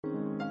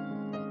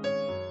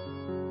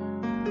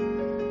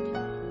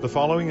The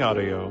following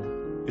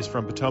audio is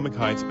from Potomac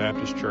Heights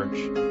Baptist Church,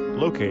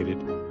 located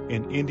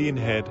in Indian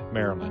Head,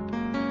 Maryland.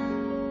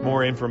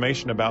 More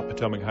information about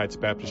Potomac Heights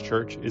Baptist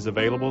Church is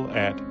available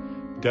at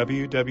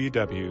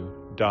www.phbc.com.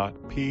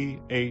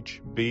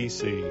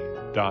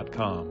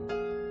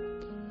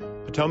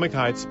 Potomac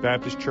Heights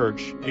Baptist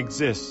Church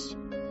exists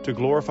to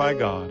glorify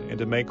God and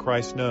to make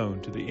Christ known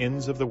to the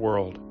ends of the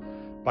world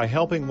by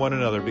helping one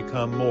another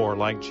become more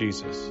like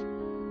Jesus.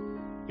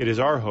 It is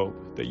our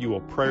hope that you will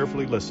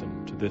prayerfully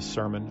listen to this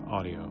sermon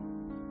audio.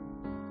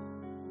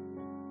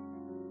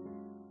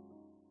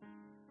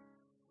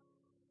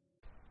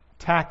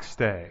 Tax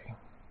day,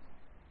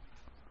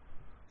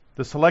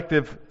 the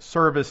selective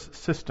service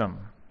system,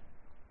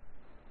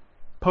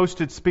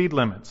 posted speed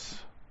limits,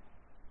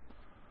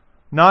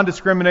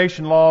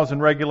 non-discrimination laws and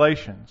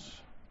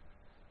regulations,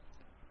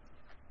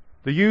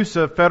 the use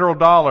of federal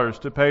dollars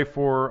to pay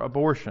for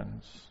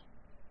abortions,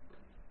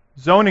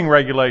 zoning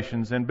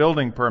regulations and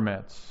building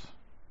permits,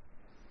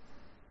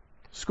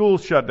 school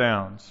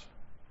shutdowns,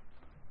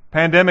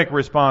 pandemic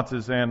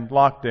responses and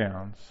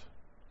lockdowns,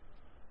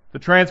 the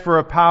transfer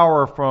of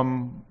power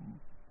from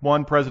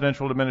one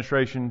presidential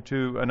administration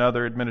to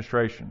another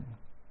administration.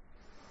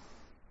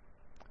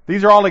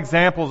 These are all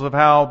examples of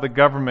how the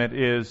government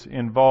is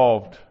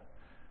involved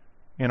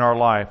in our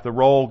life, the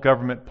role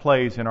government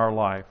plays in our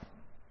life.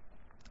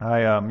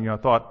 I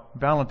thought,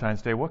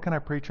 Valentine's Day, what can I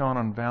preach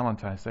on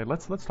Valentine's Day?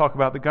 Let's talk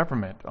about the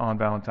government on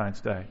Valentine's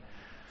Day.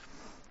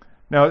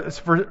 Now,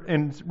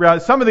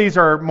 some of these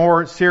are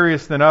more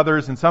serious than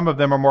others, and some of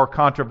them are more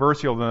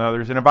controversial than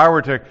others. And if I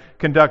were to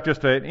conduct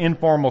just an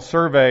informal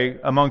survey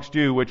amongst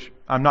you, which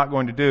I'm not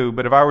going to do,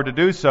 but if I were to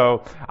do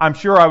so, I'm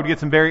sure I would get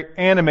some very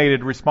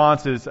animated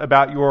responses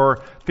about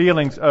your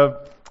feelings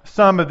of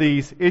some of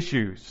these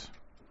issues.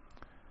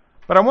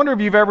 But I wonder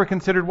if you've ever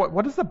considered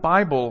what does the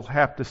Bible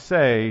have to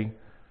say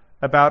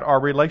about our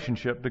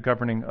relationship to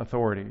governing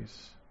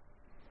authorities?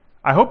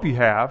 I hope you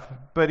have,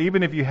 but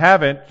even if you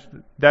haven't,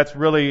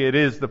 it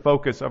is the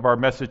focus of our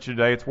message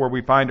today. It's where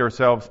we find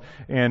ourselves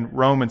in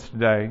Romans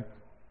today.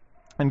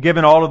 And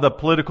given all of the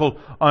political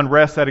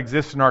unrest that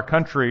exists in our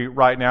country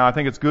right now, I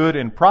think it's good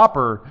and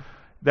proper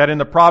that in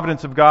the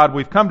providence of God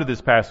we've come to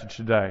this passage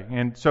today.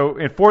 And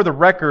for the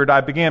record,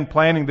 I began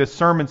planning this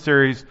sermon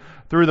series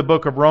through the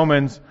book of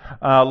Romans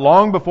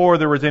long before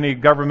there was any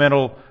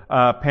governmental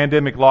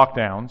pandemic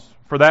lockdowns.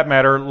 For that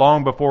matter,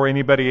 long before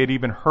anybody had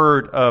even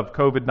heard of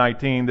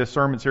COVID-19, this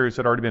sermon series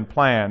had already been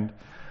planned.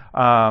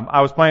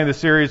 I was planning this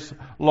series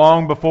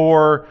long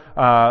before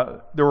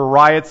there were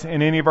riots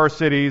in any of our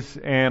cities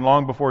and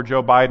long before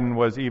Joe Biden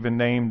was even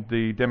named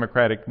the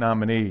Democratic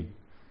nominee.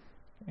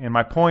 And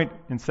my point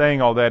in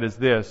saying all that is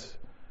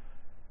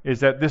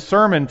that this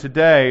sermon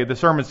today, the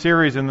sermon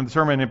series and the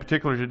sermon in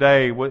particular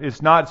today,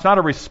 it's not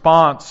a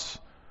response,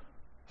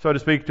 so to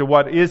speak, to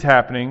what is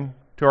happening,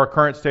 to our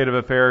current state of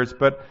affairs,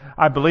 but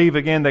I believe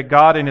again that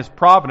God in His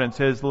providence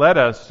has led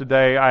us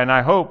today, and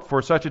I hope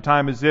for such a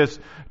time as this,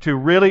 to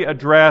really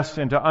address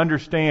and to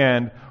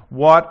understand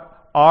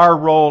what our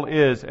role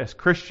is as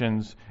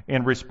Christians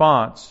in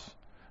response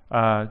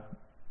to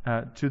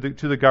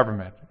the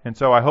government. And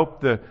so I hope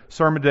the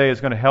sermon today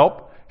is going to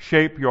help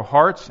shape your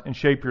hearts and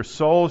shape your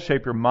soul,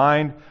 shape your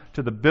mind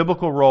to the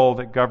biblical role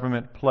that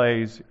government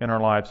plays in our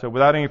lives. So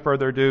without any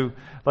further ado,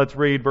 let's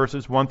read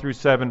verses 1 through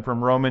 7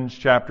 from Romans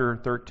chapter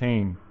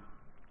 13.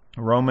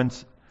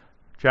 Romans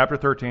chapter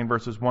 13,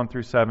 verses 1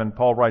 through 7.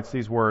 Paul writes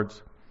these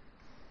words.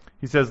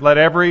 He says, "Let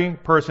every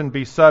person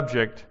be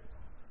subject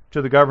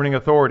to the governing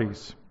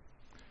authorities.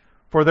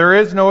 For there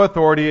is no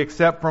authority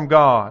except from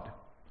God,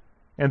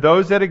 and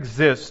those that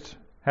exist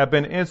have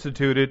been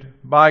instituted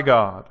by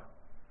God.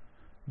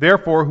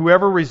 Therefore,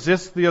 whoever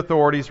resists the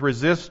authorities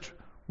resists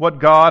what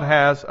God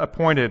has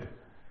appointed,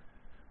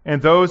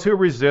 and those who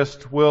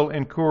resist will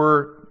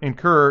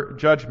incur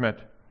judgment.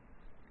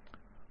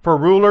 For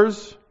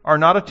rulers are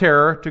not a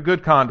terror to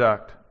good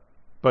conduct,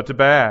 but to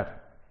bad.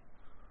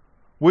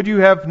 Would you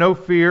have no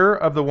fear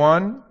of the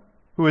one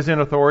who is in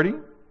authority?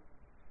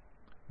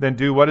 Then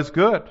do what is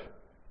good,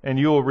 and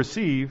you will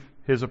receive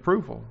his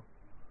approval.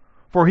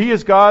 For he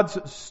is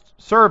God's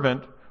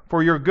servant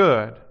for your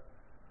good.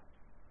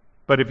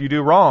 But if you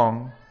do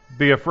wrong,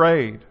 be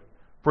afraid,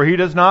 for he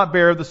does not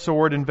bear the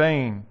sword in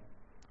vain.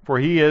 For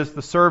he is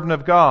the servant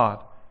of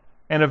God,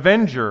 an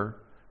avenger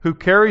who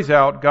carries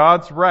out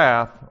God's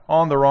wrath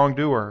on the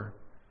wrongdoer.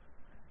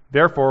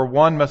 Therefore,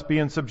 one must be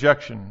in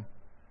subjection,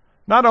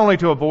 not only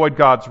to avoid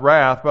God's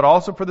wrath, but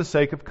also for the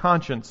sake of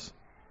conscience.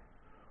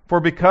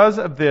 For because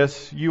of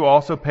this, you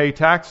also pay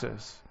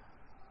taxes.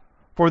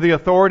 For the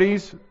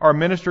authorities are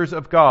ministers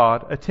of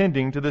God,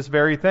 attending to this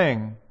very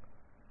thing.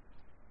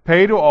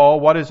 Pay to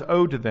all what is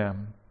owed to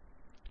them.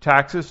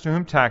 Taxes to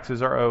whom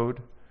taxes are owed.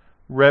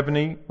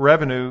 Revenue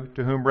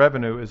to whom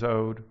revenue is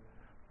owed.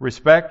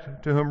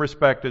 Respect to whom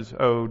respect is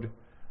owed.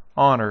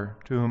 Honor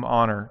to whom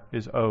honor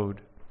is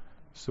owed."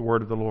 It's the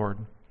word of the Lord.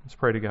 Let's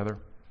pray together.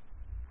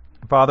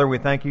 Father, we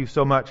thank you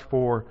so much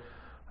for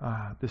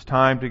this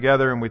time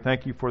together, and we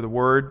thank you for the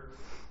word.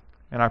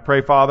 And I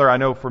pray, Father, I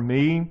know for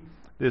me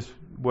this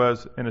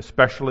was an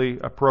especially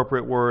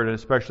appropriate word, an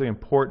especially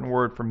important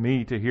word for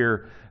me to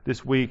hear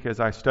this week as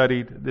I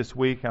studied this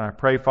week. And I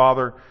pray,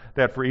 Father,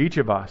 that for each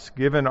of us,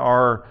 given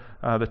our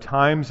the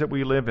times that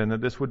we live in,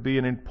 that this would be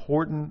an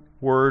important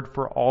word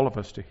for all of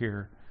us to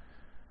hear.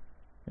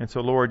 And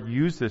so, Lord,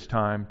 use this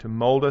time to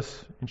mold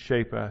us and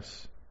shape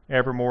us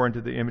ever more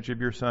into the image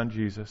of your Son,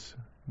 Jesus.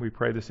 We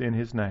pray this in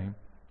His name.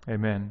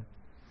 Amen.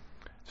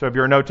 So if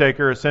you're a note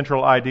taker, a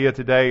central idea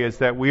today is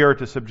that we are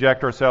to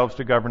subject ourselves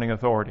to governing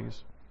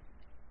authorities.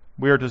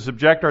 We are to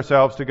subject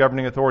ourselves to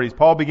governing authorities.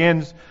 Paul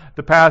begins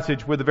the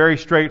passage with a very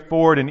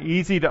straightforward and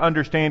easy to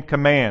understand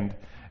command.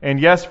 And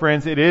yes,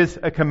 friends, it is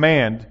a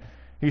command.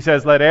 He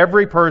says, let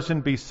every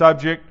person be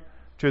subject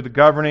to the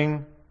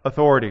governing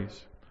authorities.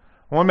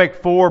 I want to make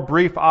 4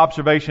 brief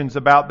observations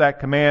about that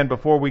command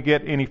before we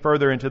get any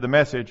further into the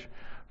message.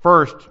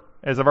 First,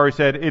 as I've already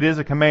said, it is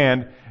a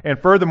command. And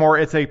furthermore,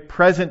 it's a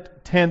present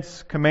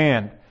tense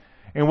command.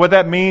 And what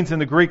that means in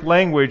the Greek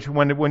language,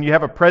 when you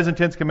have a present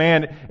tense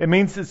command, it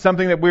means it's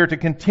something that we're to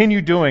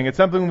continue doing. It's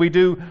something we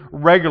do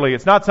regularly.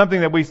 It's not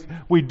something that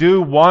we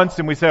do once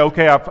and we say,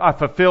 okay, I've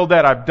fulfilled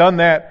that, I've done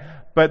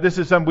that. But this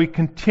is something we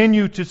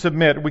continue to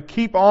submit. We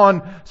keep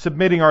on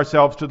submitting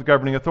ourselves to the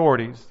governing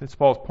authorities. That's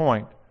Paul's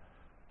point.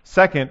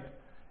 Second,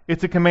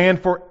 it's a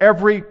command for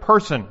every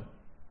person.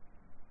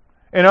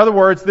 In other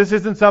words, this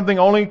isn't something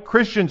only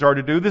Christians are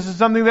to do. This is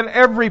something that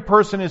every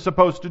person is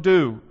supposed to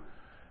do.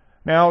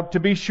 Now, to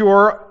be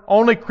sure,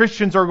 only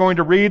Christians are going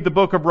to read the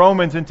book of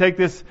Romans and take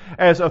this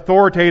as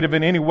authoritative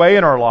in any way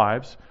in our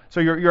lives. So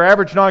your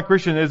average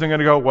non-Christian isn't going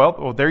to go,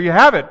 well, there you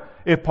have it.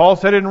 If Paul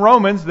said it in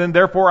Romans, then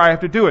therefore I have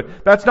to do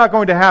it. That's not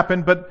going to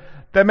happen, but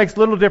that makes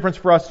little difference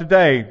for us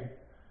today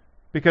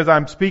because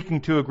I'm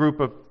speaking to a group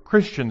of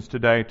Christians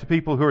today, to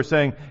people who are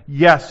saying,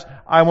 yes,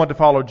 I want to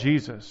follow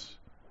Jesus.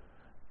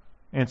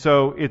 And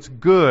so it's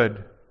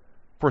good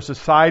for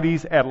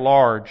societies at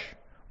large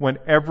when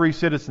every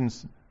citizen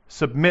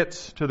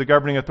submits to the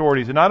governing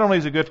authorities. And not only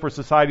is it good for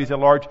societies at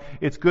large,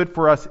 it's good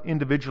for us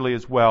individually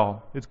as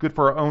well. It's good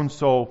for our own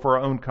soul, for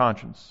our own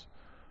conscience.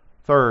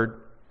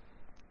 Third,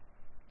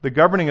 the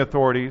governing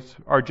authorities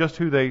are just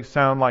who they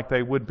sound like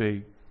they would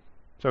be.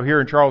 So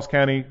here in Charles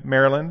County,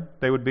 Maryland,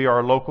 they would be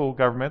our local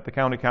government, the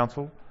county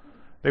council.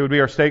 They would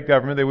be our state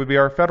government. They would be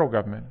our federal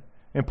government.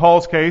 In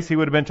Paul's case, he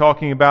would have been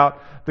talking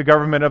about the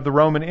government of the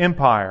Roman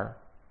Empire.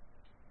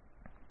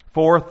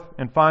 Fourth,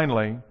 and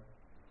finally,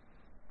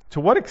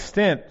 to what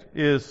extent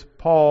is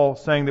Paul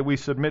saying that we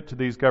submit to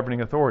these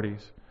governing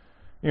authorities?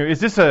 Is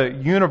this a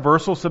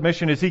universal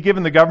submission? Is he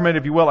giving the government,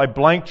 if you will, a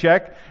blank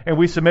check and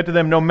we submit to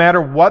them no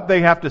matter what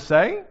they have to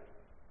say?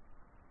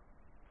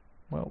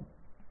 Well,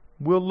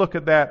 we'll look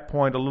at that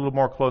point a little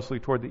more closely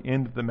toward the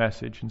end of the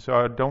message. And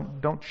so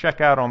don't check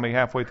out on me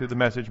halfway through the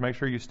message. Make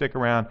sure you stick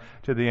around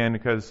to the end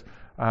because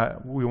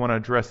we want to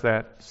address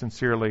that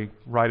sincerely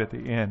right at the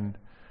end.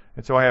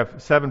 And so I have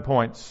 7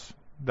 points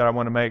that I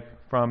want to make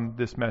from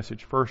this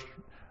message. First,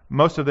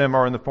 most of them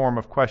are in the form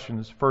of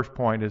questions. First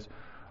point is,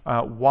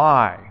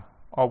 why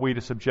are we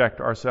to subject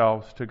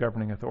ourselves to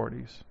governing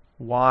authorities?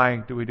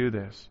 Why do we do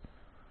this?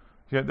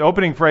 The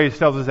opening phrase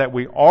tells us that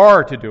we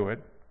are to do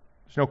it.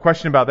 There's no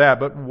question about that.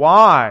 But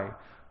why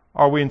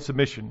are we in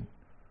submission?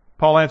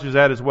 Paul answers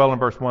that as well in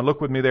verse 1.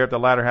 Look with me there at the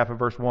latter half of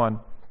verse 1.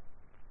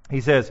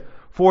 He says,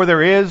 for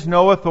there is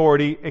no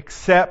authority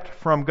except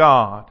from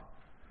God.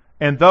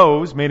 And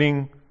those,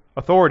 meaning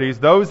authorities,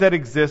 those that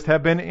exist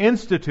have been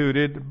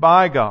instituted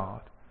by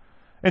God.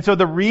 And so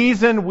the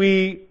reason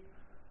we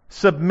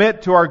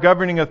submit to our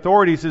governing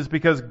authorities is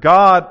because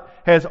God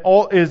is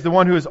the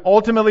one who is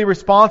ultimately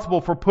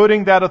responsible for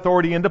putting that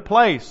authority into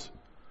place.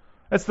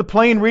 That's the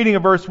plain reading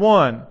of verse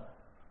 1.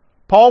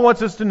 Paul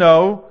wants us to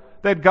know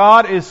that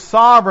God is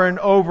sovereign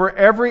over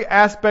every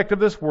aspect of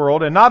this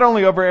world, and not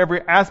only over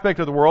every aspect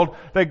of the world,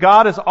 that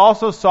God is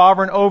also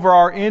sovereign over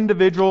our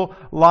individual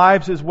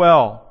lives as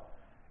well.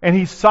 And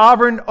He's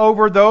sovereign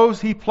over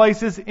those He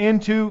places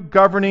into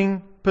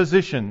governing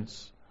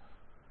positions.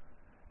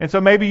 And so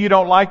maybe you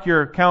don't like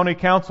your county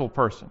council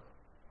person.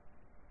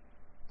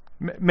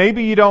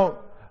 Maybe you don't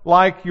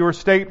like your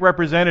state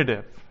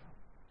representative.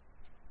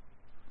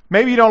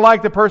 Maybe you don't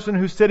like the person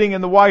who's sitting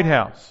in the White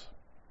House.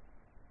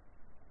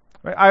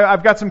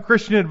 I've got some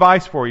Christian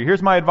advice for you.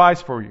 Here's my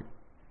advice for you.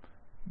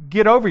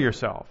 Get over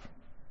yourself.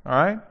 All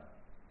right?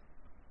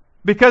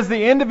 Because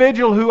the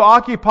individual who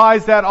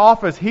occupies that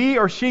office, he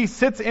or she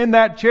sits in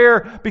that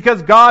chair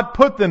because God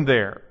put them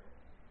there.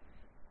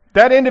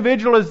 That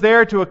individual is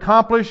there to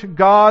accomplish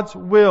God's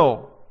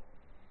will.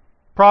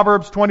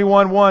 Proverbs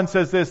 21:1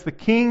 says this, the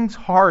king's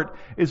heart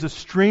is a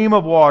stream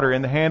of water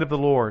in the hand of the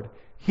Lord.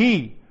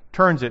 He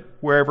turns it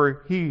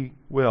wherever He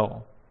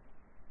will.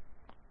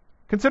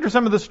 Consider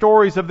some of the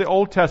stories of the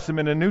Old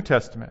Testament and New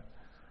Testament.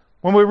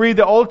 When we read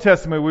the Old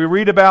Testament, we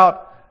read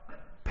about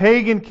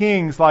pagan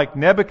kings like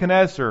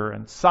Nebuchadnezzar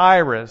and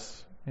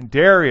Cyrus and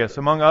Darius,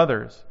 among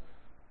others.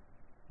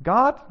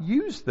 God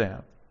used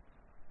them.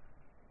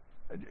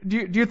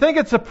 Do you think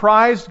it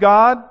surprised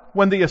God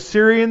when the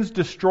Assyrians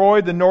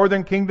destroyed the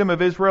northern kingdom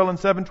of Israel in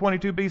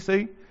 722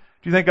 BC?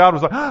 Do you think God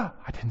was like, I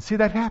didn't see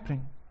that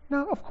happening?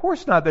 No, of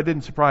course not. That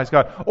didn't surprise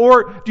God.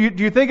 Or do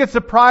you think it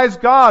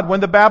surprised God when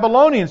the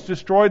Babylonians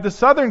destroyed the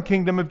southern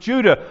kingdom of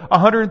Judah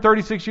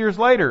 136 years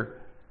later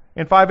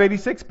in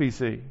 586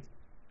 BC?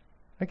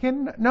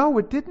 Again, no,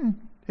 it didn't.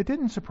 It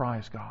didn't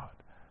surprise God.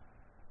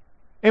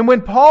 And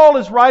when Paul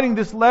is writing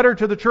this letter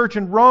to the church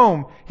in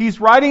Rome, he's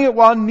writing it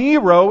while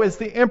Nero is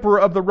the emperor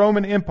of the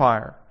Roman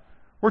Empire.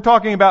 We're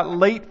talking about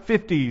late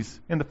 50s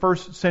in the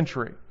first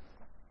century.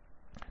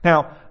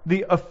 Now,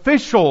 the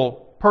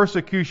official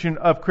persecution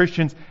of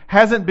Christians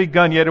hasn't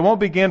begun yet. It won't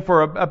begin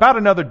for about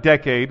another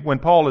decade when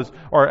Paul is,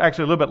 or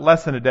actually a little bit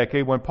less than a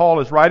decade when Paul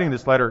is writing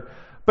this letter.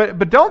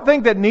 But don't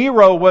think that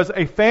Nero was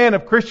a fan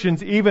of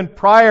Christians even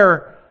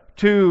prior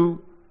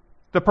to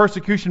the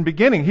persecution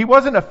beginning. He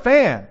wasn't a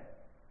fan.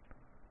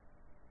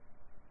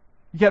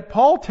 Yet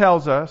Paul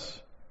tells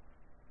us,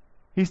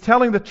 he's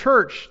telling the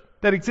church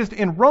that exists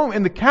in Rome,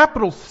 in the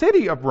capital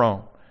city of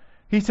Rome,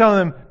 he's telling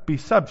them, be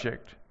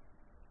subject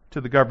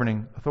to the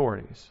governing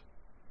authorities.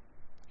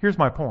 Here's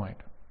my point.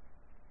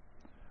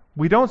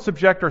 We don't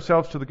subject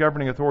ourselves to the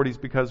governing authorities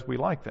because we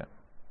like them.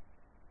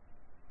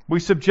 We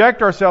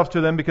subject ourselves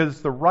to them because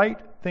it's the right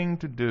thing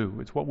to do.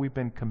 It's what we've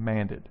been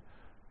commanded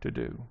to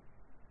do.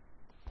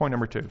 Point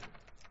number 2.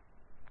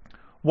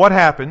 What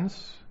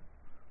happens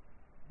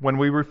when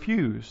we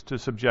refuse to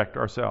subject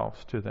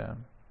ourselves to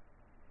them?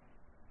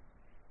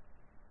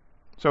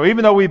 So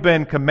even though we've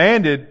been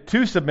commanded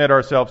to submit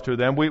ourselves to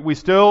them, we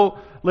still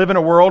live in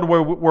a world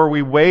where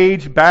we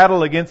wage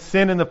battle against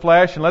sin in the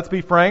flesh. And let's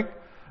be frank,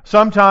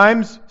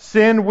 sometimes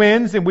sin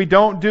wins and we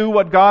don't do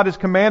what God has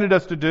commanded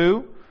us to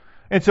do.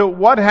 And so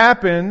what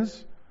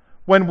happens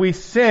when we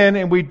sin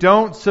and we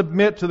don't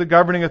submit to the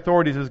governing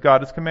authorities as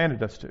God has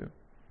commanded us to?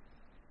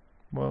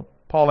 Well,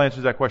 Paul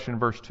answers that question in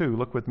verse 2.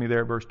 Look with me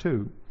there at verse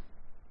 2.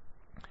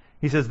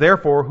 He says,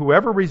 therefore,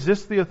 whoever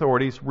resists the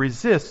authorities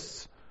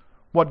resists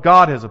what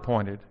God has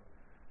appointed,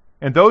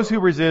 and those who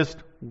resist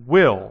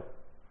will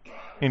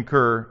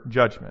incur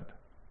judgment.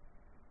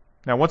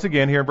 Now, once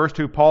again, here in verse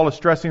 2, Paul is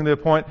stressing the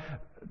point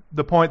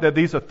that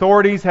these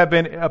authorities have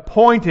been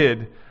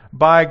appointed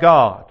by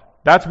God.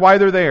 That's why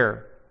they're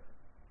there.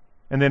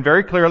 And then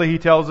very clearly he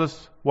tells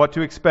us what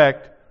to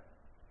expect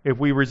if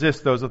we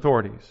resist those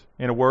authorities.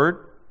 In a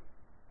word,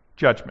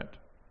 judgment.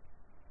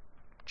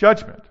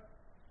 Judgment.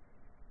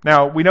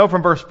 Now, we know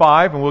from verse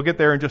 5, and we'll get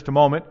there in just a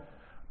moment,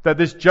 that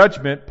this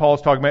judgment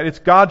Paul's talking about, it's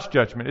God's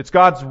judgment. It's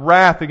God's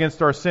wrath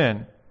against our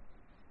sin.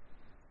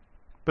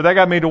 But that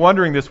got me to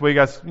wondering this week,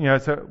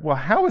 well,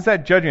 how is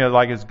that judging?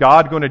 Like, is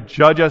God going to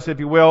judge us, if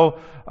you will?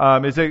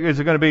 Is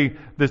it going to be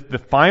the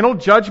final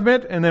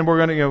judgment, and then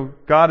we're going to,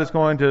 God is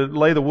going to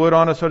lay the wood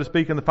on us, so to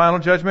speak, in the final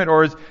judgment?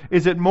 Or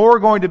is it more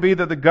going to be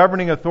that the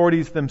governing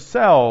authorities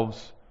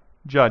themselves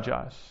judge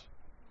us?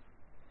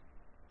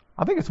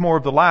 I think it's more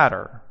of the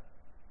latter.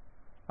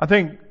 I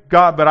think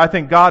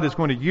God is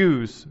going to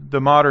use the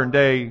modern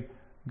day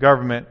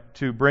government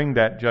to bring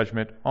that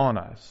judgment on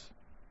us.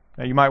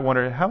 Now you might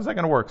wonder, how's that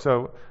going to work?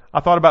 So I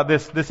thought about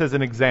this as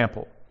an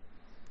example.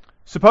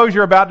 Suppose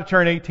you're about to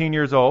turn 18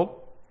 years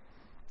old.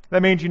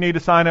 That means you need to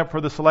sign up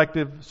for the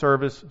Selective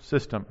Service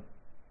System.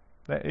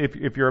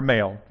 If you're a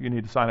male, you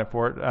need to sign up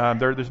for it.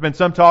 There's been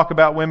some talk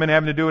about women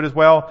having to do it as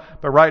well,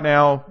 but right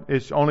now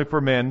it's only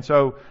for men.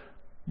 So,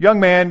 young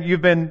man,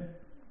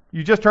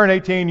 you just turned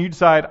 18, you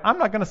decide, I'm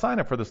not going to sign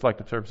up for the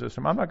Selective Service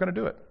System. I'm not going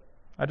to do it.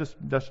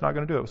 That's not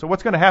going to do it. So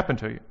what's going to happen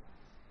to you?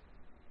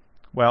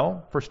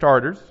 Well, for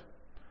starters,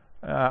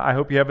 I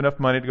hope you have enough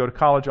money to go to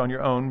college on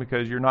your own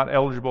because you're not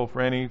eligible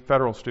for any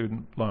federal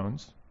student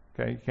loans.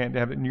 Okay, you can't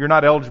have it. You're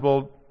not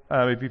eligible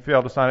if you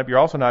fail to sign up. You're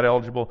also not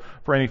eligible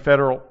for any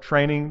federal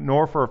training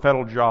nor for a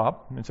federal job.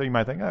 And so you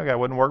might think, okay, I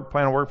wouldn't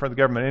plan on working for the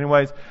government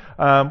anyways.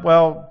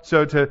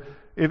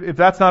 If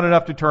that's not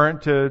enough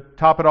to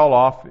top it all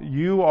off,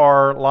 you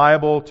are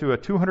liable to a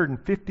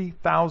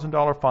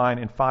 $250,000 fine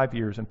and 5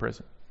 years in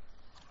prison.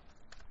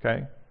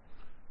 Okay?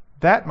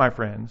 That, my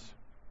friends,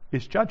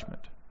 is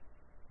judgment.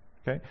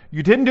 Okay?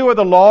 You didn't do what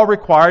the law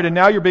required, and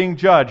now you're being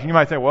judged. And you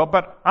might say, well,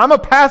 but I'm a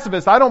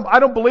pacifist. I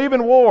don't believe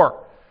in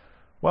war.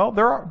 Well,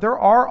 there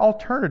are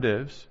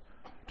alternatives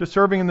to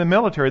serving in the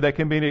military that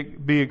can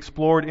be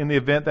explored in the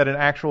event that an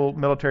actual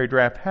military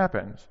draft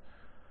happens.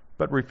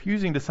 But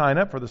refusing to sign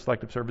up for the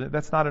Selective Service,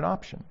 that's not an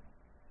option.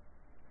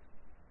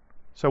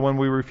 So when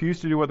we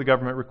refuse to do what the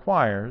government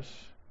requires,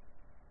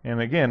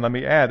 and again, let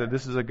me add that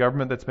this is a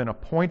government that's been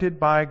appointed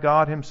by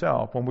God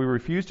Himself. When we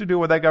refuse to do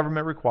what that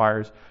government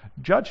requires,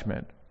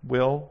 judgment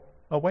will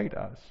await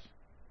us.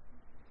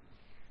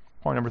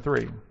 Point number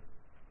 3.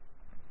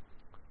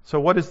 So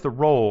what is the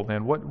role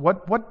then?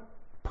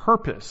 What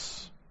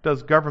purpose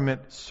does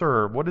government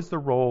serve? What is the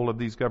role of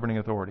these governing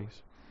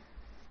authorities?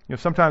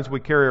 Sometimes we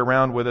carry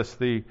around with us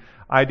the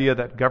idea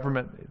that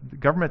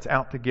government's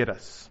out to get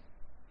us.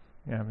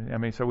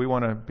 So we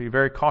want to be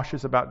very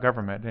cautious about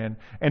government.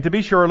 And to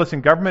be sure,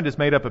 listen, government is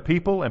made up of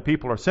people, and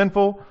people are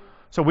sinful.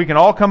 So we can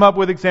all come up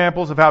with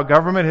examples of how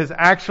government has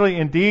actually,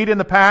 indeed, in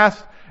the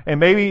past, and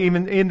maybe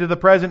even into the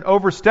present,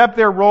 overstepped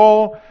their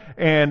role,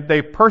 and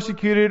they've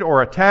persecuted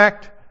or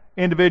attacked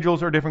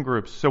individuals or different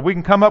groups. So we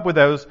can come up with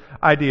those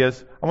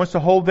ideas. I want us to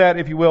hold that,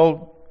 if you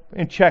will,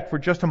 in check for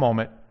just a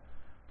moment.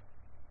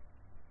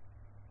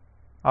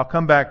 I'll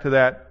come back to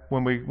that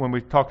when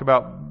we talked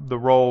about the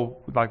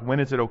role, like when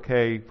is it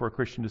okay for a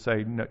Christian to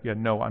say,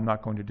 no, I'm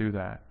not going to do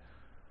that.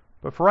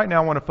 But for right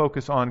now, I want to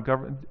focus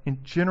on,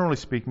 generally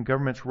speaking,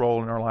 government's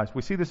role in our lives.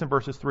 We see this in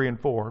verses 3 and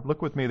 4.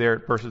 Look with me there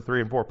at verses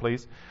 3 and 4,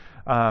 please.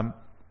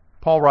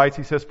 Paul writes,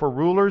 he says, "For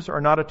rulers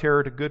are not a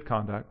terror to good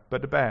conduct,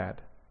 but to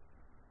bad.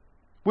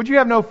 Would you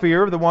have no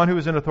fear of the one who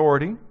is in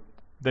authority?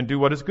 Then do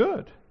what is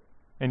good,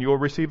 and you will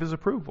receive his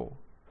approval.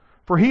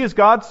 For he is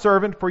God's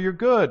servant for your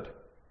good.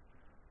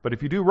 But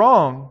if you do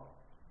wrong,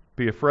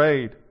 be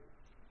afraid.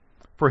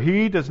 For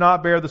he does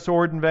not bear the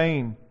sword in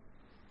vain.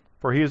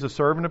 For he is a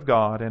servant of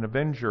God, an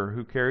avenger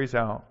who carries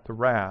out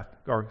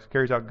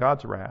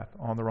God's wrath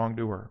on the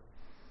wrongdoer."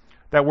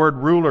 That word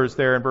rulers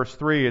there in verse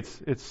 3,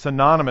 it's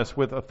synonymous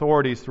with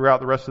authorities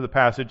throughout the rest of the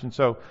passage. And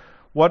so,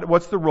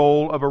 what's the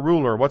role of a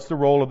ruler? What's the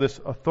role of this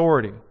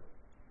authority?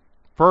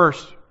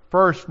 First,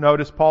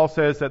 notice Paul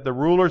says that the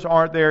rulers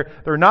aren't there.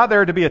 They're not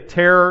there to be a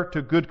terror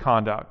to good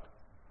conduct,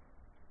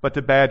 but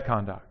to bad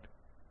conduct.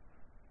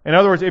 In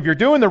other words, if you're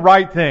doing the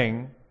right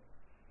thing,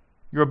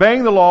 you're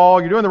obeying the law,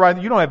 you're doing the right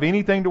thing, you don't have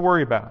anything to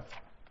worry about.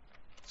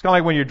 It's kind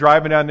of like when you're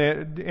driving down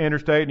the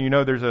interstate and you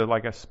know there's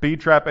a speed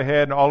trap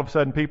ahead, and all of a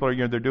sudden people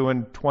are, they're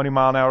doing 20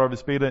 mile an hour over the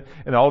speed limit,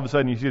 and all of a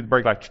sudden you see the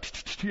brake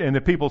light, and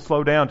the people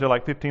slow down to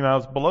like 15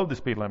 miles below the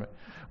speed limit.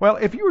 Well,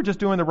 if you were just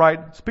doing the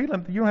right speed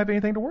limit, you don't have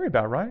anything to worry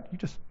about, right? You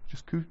just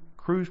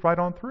cruise right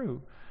on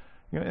through.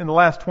 In the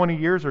last 20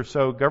 years or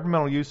so,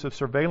 governmental use of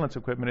surveillance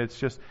equipment, it's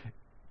just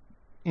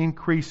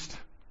increased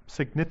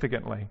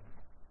significantly.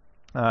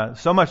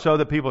 So much so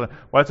that people,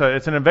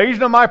 it's an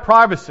invasion of my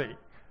privacy.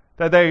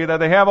 That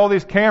they have all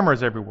these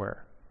cameras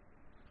everywhere.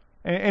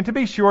 And to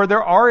be sure,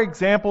 there are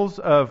examples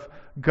of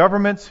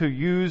governments who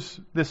use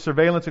this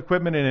surveillance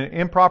equipment in an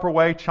improper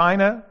way.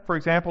 China, for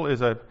example,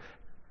 is a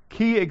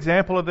key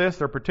example of this.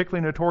 They're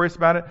particularly notorious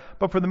about it.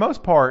 But for the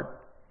most part,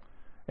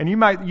 and you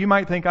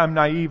might think I'm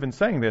naive in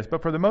saying this,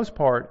 but for the most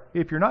part,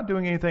 if you're not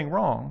doing anything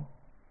wrong,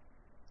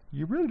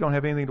 you really don't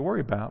have anything to worry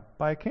about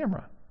by a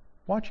camera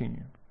watching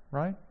you,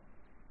 right?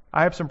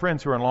 I have some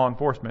friends who are in law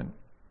enforcement.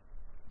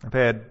 I've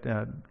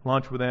had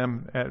lunch with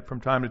them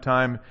from time to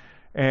time,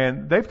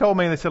 and they've told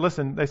me, they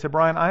said,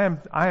 "Brian,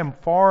 I am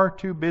far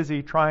too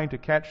busy trying to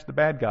catch the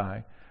bad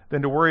guy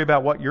than to worry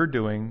about what you're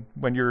doing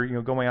when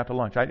you're going out to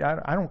lunch.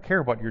 I don't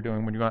care what you're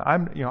doing when you're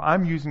going.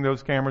 I'm using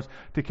those cameras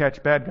to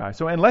catch bad guys.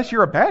 So unless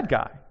you're a bad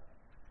guy,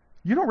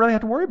 you don't really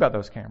have to worry about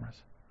those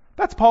cameras."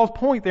 That's Paul's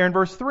point there in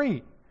verse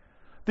 3.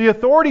 The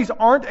authorities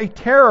aren't a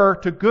terror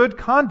to good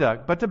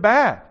conduct, but to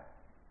bad.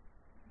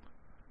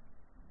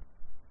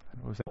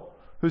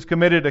 Who's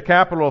committed a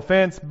capital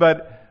offense,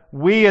 but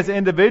we as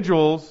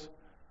individuals,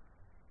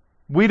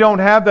 we don't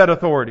have that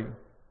authority.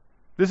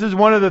 This is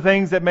one of the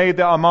things that made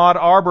the Ahmaud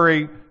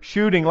Arbery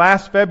shooting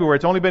last February.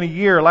 It's only been a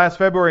year, last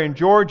February in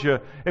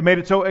Georgia. It made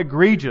it so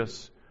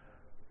egregious.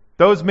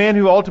 Those men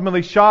who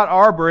ultimately shot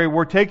Arbery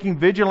were taking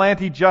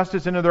vigilante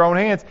justice into their own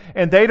hands,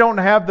 and they don't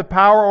have the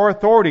power or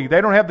authority. They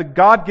don't have the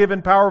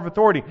God-given power of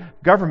authority.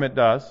 Government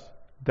does.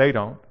 They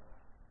don't.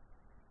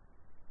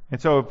 And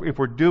so if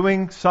we're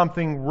doing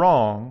something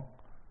wrong,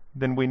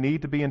 then we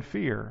need to be in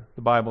fear,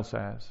 the Bible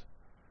says.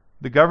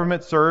 The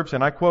government serves,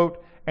 and I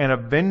quote, "an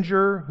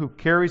avenger who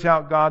carries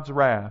out God's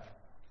wrath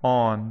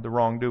on the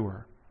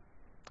wrongdoer."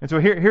 And so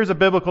here's a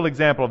biblical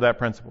example of that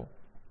principle.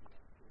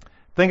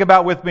 Think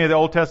about with me the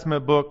Old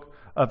Testament book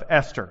of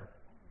Esther.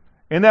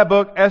 In that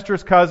book,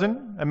 Esther's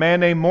cousin, a man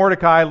named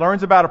Mordecai,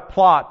 learns about a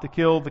plot to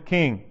kill the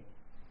king.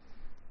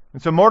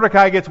 And so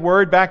Mordecai gets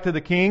word back to the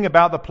king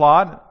about the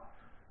plot.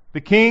 The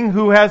king,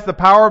 who has the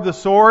power of the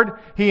sword,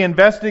 he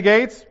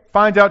investigates,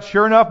 finds out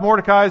sure enough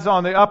Mordecai's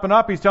on the up and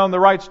up. He's telling the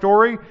right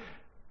story.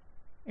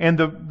 And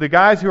the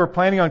guys who are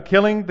planning on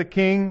killing the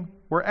king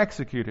were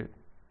executed.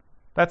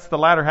 That's the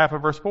latter half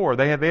of verse 4.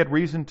 They had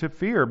reason to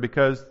fear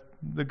because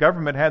the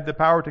government had the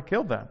power to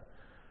kill them.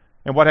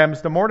 And what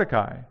happens to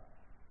Mordecai?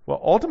 Well,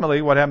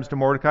 ultimately what happens to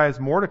Mordecai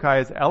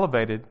is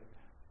elevated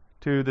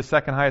to the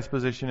second highest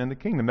position in the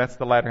kingdom. That's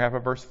the latter half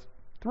of verse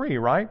 3,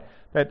 right?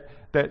 That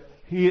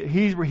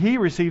he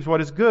receives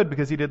what is good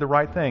because he did the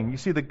right thing. You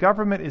see, the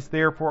government is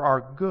there for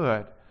our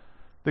good.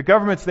 The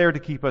government's there to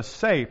keep us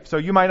safe. So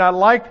you might not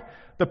like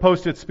the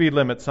posted speed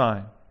limit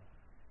sign,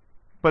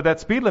 but that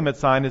speed limit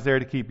sign is there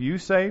to keep you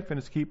safe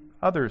and to keep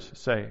others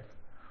safe.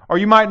 Or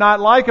you might not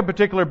like a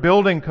particular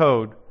building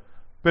code,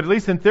 but at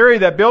least in theory,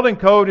 that building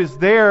code is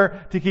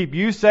there to keep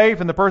you safe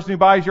and the person who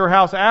buys your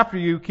house after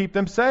you, keep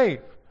them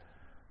safe.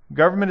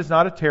 Government is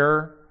not a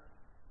terror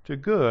to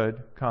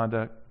good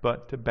conduct,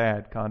 but to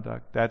bad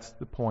conduct. That's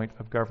the point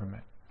of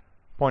government.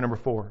 Point number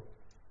 4.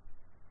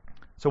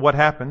 So what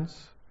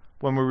happens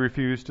when we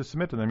refuse to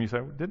submit to them? You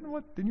say, didn't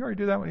you already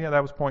do that one? Yeah,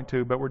 that was point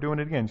 2, but we're doing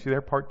it again. See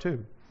there, part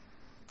 2.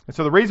 And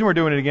so the reason we're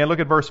doing it again, look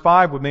at verse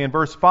 5 with me. In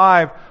verse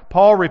 5,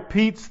 Paul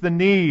repeats the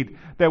need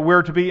that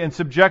we're to be in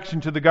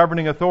subjection to the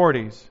governing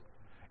authorities.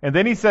 And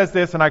then he says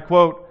this, and I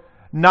quote,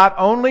 not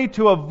only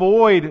to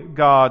avoid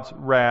God's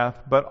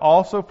wrath, but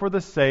also for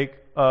the sake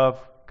of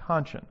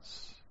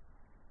conscience.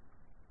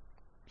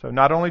 So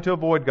not only to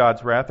avoid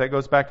God's wrath, that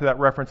goes back to that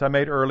reference I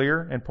made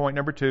earlier in point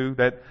number 2,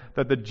 that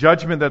the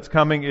judgment that's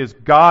coming is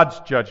God's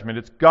judgment.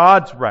 It's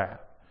God's wrath.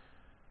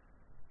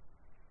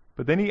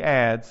 But then he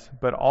adds,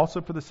 but also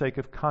for the sake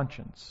of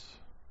conscience.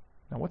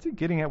 Now what's he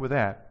getting at with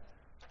that?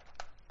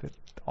 That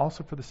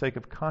also for the sake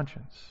of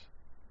conscience.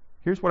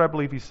 Here's what I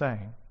believe he's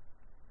saying.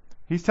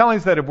 He's telling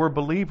us that if we're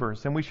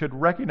believers, then we should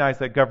recognize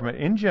that government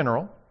in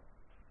general,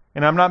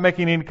 and I'm not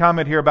making any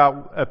comment here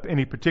about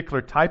any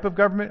particular type of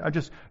government,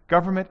 just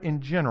government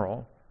in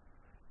general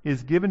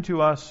is given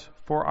to us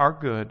for our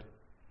good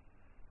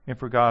and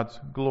for God's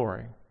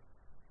glory.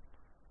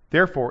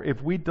 Therefore,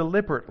 if we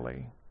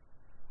deliberately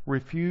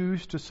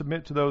refuse to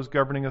submit to those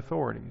governing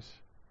authorities,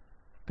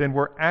 then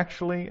we're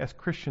actually, as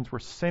Christians, we're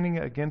sinning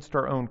against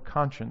our own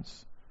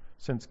conscience,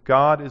 since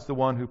God is the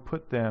one who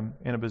put them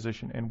in a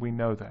position, and we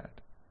know that.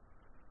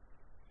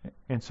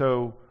 And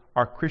so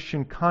our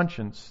Christian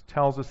conscience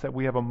tells us that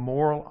we have a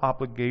moral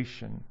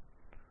obligation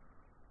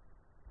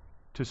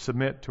to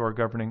submit to our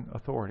governing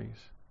authorities.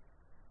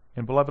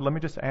 And beloved, let me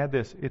just add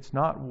this. It's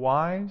not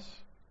wise,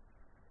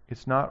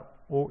 it's not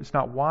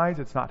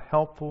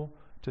helpful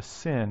to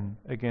sin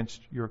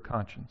against your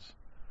conscience.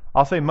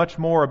 I'll say much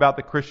more about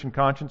the Christian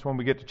conscience when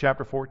we get to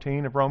chapter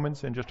 14 of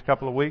Romans in just a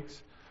couple of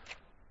weeks.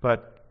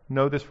 But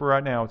know this for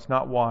right now. It's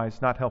not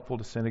wise, not helpful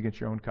to sin against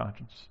your own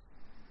conscience.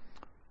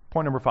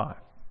 Point number 5.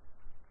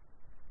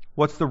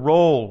 What's the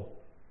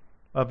role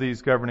of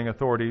these governing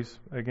authorities?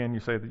 Again, you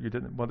say that you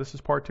didn't. Well, this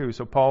is part 2.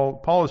 So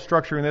Paul is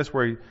structuring this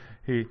where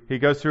he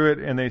goes through it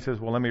and then he says,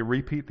 well, let me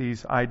repeat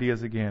these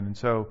ideas again. And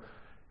so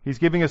he's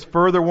giving us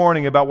further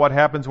warning about what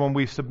happens when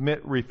we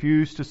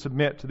refuse to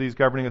submit to these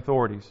governing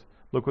authorities.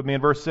 Look with me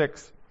in verse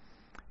 6.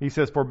 He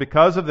says, for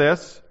because of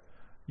this,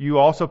 you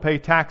also pay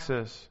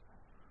taxes,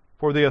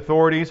 for the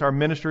authorities are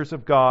ministers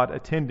of God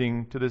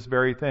attending to this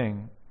very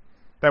thing.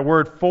 That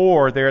word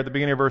for there at the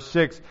beginning of verse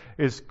 6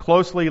 is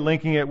closely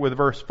linking it with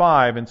verse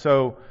 5. And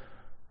so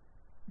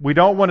we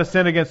don't want to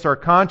sin against our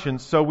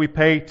conscience, so we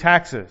pay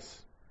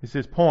taxes, is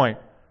his point.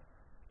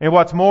 And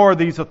what's more,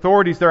 these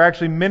authorities, they're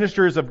actually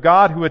ministers of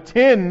God who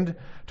attend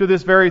to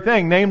this very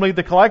thing, namely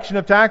the collection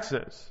of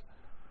taxes.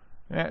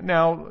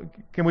 Now,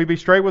 can we be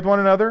straight with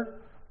one another?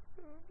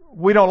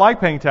 We don't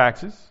like paying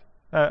taxes.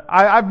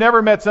 I've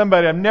never met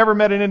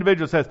an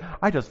individual who says,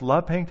 I just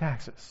love paying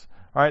taxes.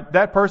 All right,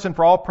 that person,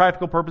 for all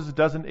practical purposes,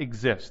 doesn't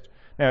exist.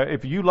 Now,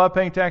 if you love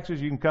paying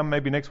taxes, you can come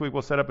maybe next week.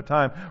 We'll set up a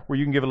time where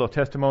you can give a little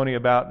testimony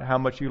about how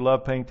much you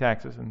love paying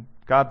taxes, and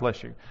God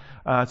bless you.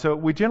 So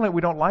we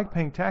don't like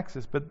paying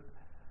taxes, but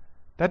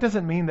that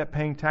doesn't mean that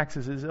paying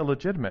taxes is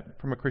illegitimate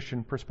from a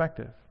Christian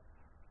perspective.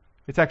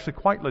 It's actually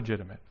quite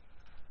legitimate.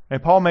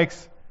 And Paul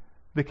makes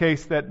the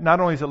case that not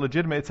only is it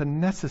legitimate, it's a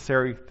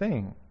necessary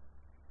thing.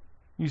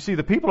 You see,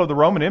 the people of the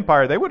Roman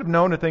Empire, they would have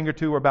known a thing or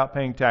two about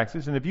paying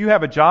taxes. And if you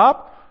have a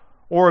job,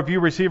 or if you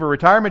receive a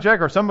retirement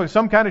check or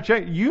some kind of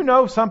check, you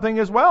know something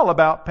as well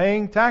about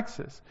paying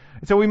taxes.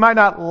 And so we might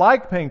not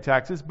like paying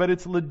taxes, but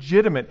it's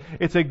legitimate.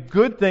 It's a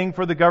good thing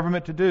for the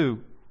government to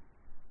do.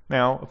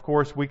 Now, of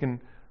course, we can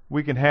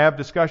have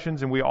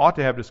discussions, and we ought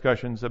to have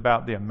discussions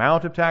about the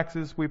amount of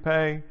taxes we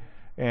pay,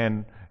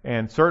 and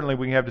certainly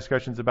we can have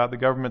discussions about the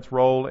government's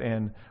role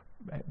in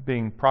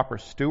being proper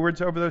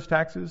stewards over those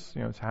taxes.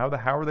 You know,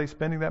 how are they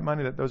spending that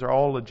money? Those are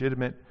all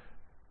legitimate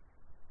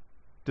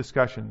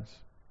discussions.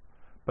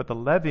 But the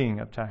levying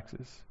of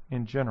taxes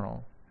in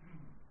general.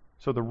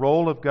 So the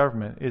role of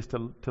government is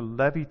to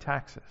levy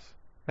taxes.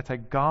 That's a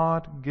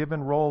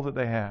God-given role that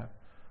they have.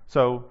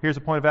 So here's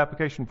a point of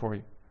application for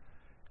you.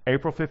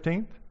 April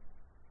 15th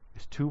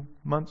is 2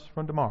 months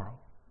from tomorrow.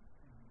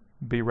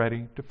 Be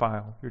ready to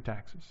file your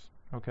taxes.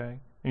 Okay?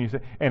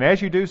 And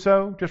as you do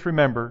so, just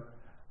remember,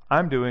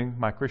 I'm doing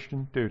my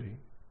Christian duty.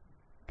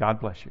 God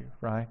bless you,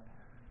 right?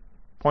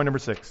 Point number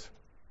 6.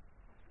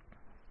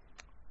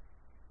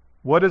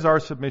 What does our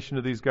submission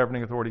to these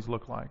governing authorities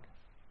look like?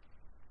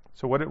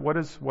 So what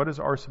does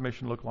our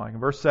submission look like? In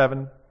verse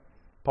 7,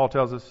 Paul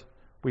tells us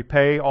we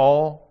pay to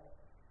all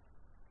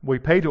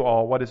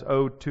what is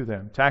owed to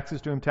them.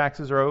 Taxes to whom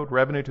taxes are owed,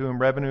 revenue to whom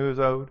revenue is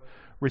owed,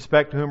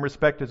 respect to whom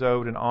respect is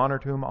owed, and honor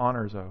to whom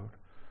honor is owed.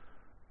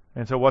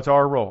 And so what's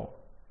our role?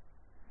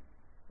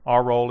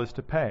 Our role is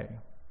to pay.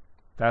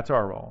 That's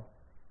our role.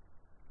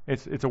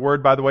 It's a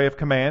word by the way of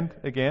command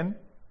again.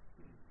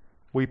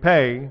 We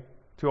pay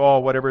to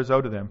all whatever is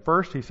owed to them.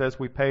 First, he says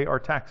we pay our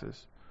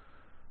taxes.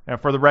 Now,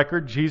 for the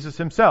record, Jesus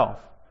himself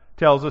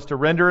tells us to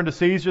render unto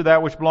Caesar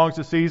that which belongs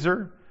to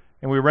Caesar,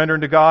 and we render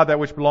unto God that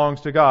which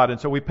belongs to God.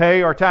 And so we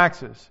pay our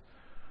taxes.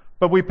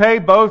 But we pay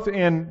both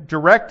in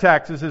direct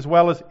taxes as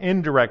well as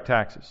indirect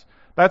taxes.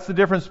 That's the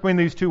difference between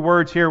these two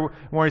words here,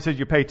 where he says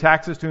you pay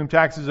taxes to whom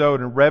taxes is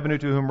owed and revenue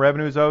to whom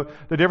revenue is owed.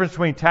 The difference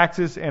between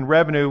taxes and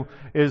revenue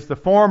is the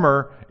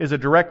former is a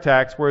direct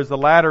tax, whereas the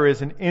latter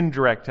is an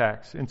indirect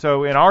tax. And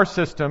so in our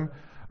system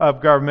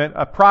of government,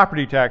 a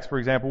property tax, for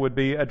example, would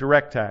be a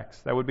direct tax.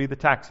 That would be the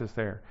taxes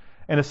there.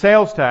 And a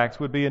sales tax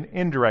would be an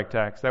indirect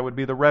tax. That would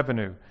be the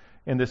revenue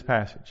in this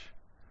passage.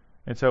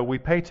 And so we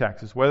pay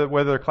taxes.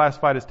 Whether they're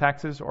classified as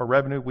taxes or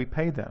revenue, we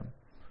pay them.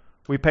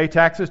 We pay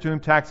taxes to whom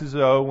taxes is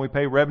owed, and we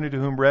pay revenue to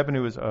whom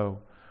revenue is owed.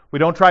 We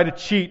don't try to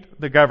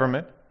cheat the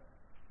government.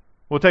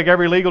 We'll take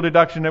every legal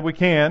deduction that we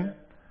can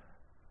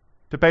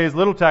to pay as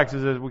little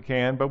taxes as we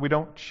can, but we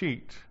don't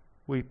cheat.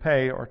 We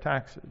pay our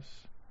taxes.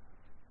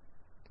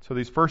 So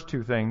these first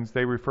two things,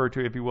 they refer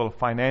to, if you will, a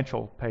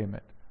financial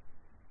payment.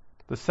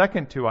 The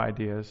second two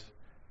ideas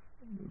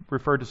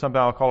refer to something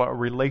I'll call a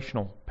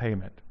relational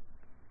payment.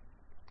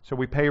 So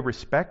we pay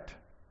respect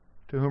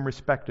to whom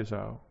respect is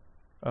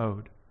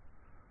owed.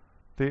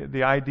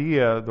 The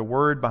idea, the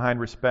word behind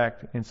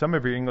respect, in some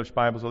of your English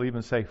Bibles will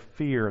even say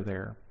fear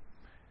there.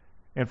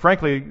 And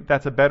frankly,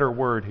 that's a better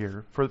word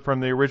here. From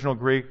the original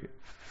Greek,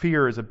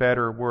 fear is a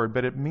better word,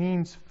 but it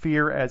means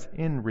fear as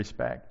in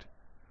respect.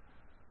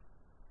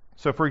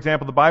 So for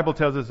example, the Bible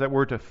tells us that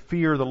we're to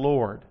fear the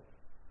Lord.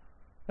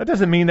 That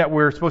doesn't mean that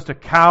we're supposed to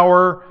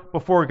cower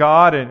before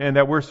God and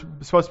that we're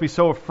supposed to be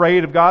so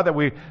afraid of God that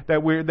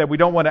we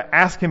don't want to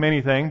ask Him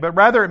anything, but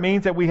rather it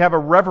means that we have a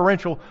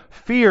reverential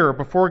fear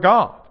before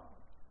God.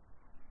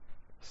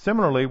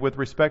 Similarly, with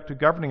respect to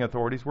governing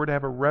authorities, we're to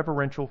have a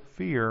reverential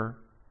fear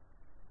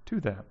to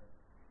them.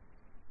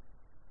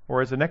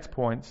 Or as the next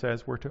point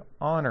says, we're to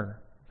honor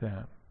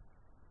them.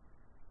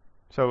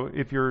 So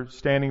if you're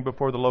standing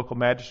before the local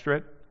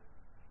magistrate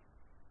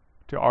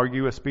to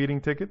argue a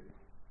speeding ticket,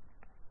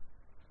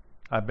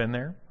 I've been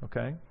there,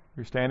 okay?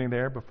 You're standing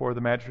there before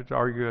the magistrate to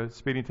argue a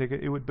speeding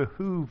ticket. It would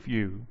behoove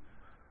you,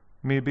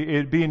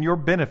 it'd be in your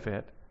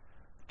benefit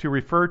to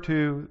refer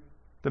to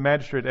the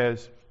magistrate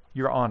as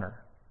your honor,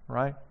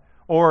 right?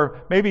 Or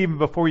maybe even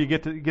before you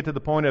get to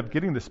the point of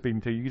getting the speeding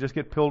ticket, you just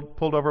get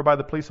pulled over by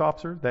the police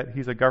officer, that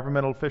he's a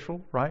governmental official,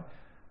 right?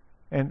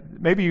 And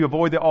maybe you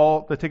avoid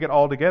the ticket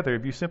altogether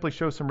if you simply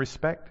show some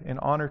respect and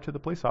honor to the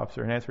police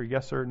officer and answer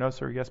yes sir, no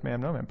sir, yes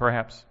ma'am, no ma'am,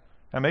 perhaps.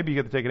 Now maybe you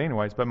get the ticket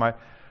anyways, but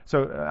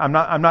so I'm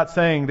not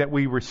saying that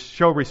we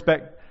show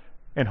respect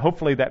and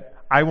hopefully that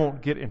I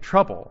won't get in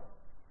trouble.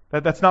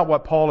 That's not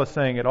what Paul is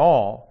saying at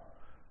all.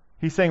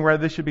 He's saying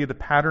rather this should be the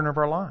pattern of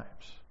our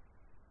lives,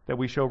 that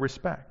we show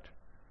respect.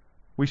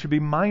 We should be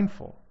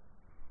mindful.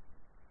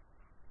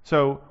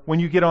 So when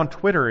you get on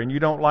Twitter and you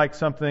don't like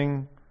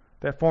something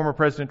that former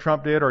President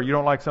Trump did, or you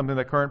don't like something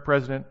that current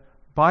President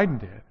Biden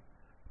did,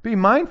 be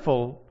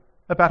mindful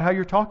about how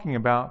you're talking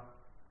about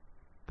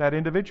that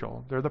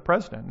individual. They're the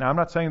president. Now, I'm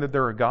not saying that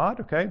they're a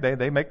God, okay?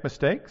 They make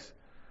mistakes.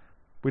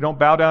 We don't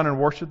bow down and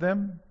worship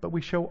them, but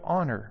we show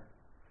honor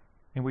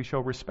and we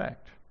show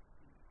respect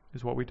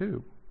is what we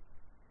do.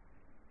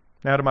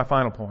 Now to my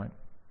final point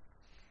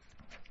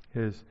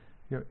is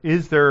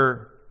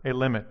there a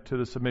limit to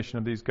the submission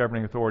of these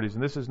governing authorities?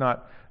 And this is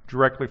not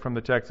directly from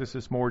the text. This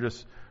is more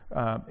just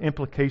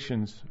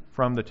implications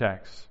from the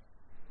text.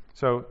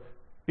 So,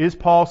 is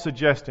Paul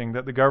suggesting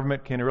that the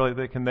government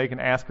they can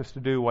ask us to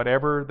do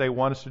whatever they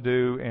want us to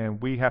do,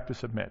 and we have to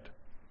submit?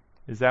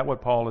 Is that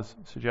what Paul is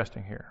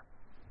suggesting here?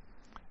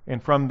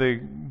 And from the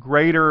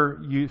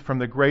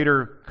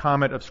greater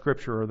comment of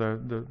Scripture, or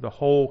the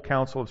whole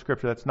counsel of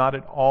Scripture, that's not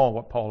at all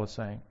what Paul is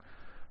saying.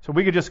 So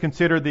we could just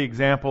consider the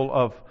example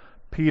of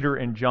Peter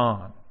and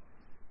John.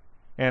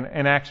 And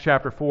in Acts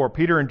chapter 4,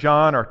 Peter and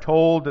John are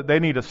told that they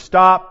need to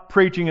stop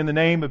preaching in the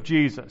name of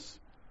Jesus.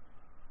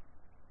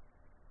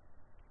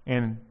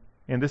 And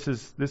this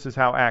is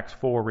how Acts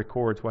 4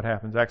 records what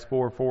happens. Acts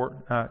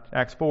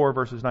 4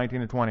 verses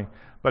 19 and 20.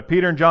 But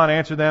Peter and John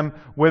answered them,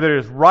 whether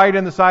it is right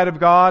in the sight of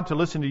God to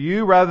listen to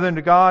you rather than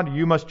to God,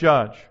 you must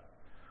judge.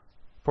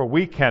 For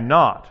we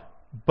cannot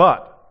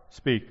but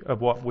speak of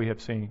what we have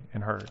seen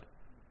and heard.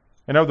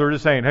 In other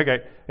words, they're just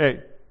saying,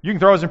 hey, you can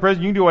throw us in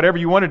prison, you can do whatever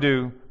you want to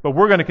do, but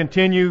we're going to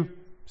continue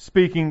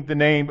speaking the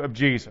name of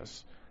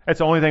Jesus. That's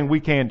the only thing we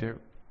can do.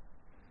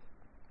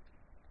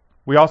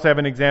 We also have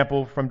an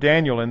example from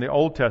Daniel in the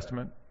Old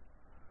Testament.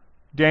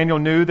 Daniel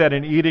knew that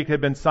an edict had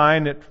been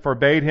signed that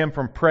forbade him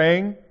from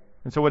praying.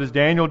 And so what does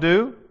Daniel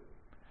do?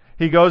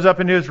 He goes up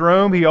into his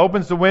room, he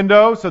opens the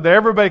window so that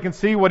everybody can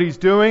see what he's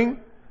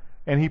doing,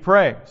 and he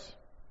prays.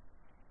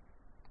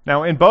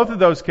 Now, in both of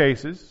those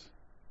cases,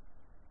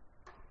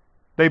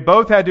 they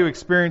both had to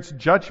experience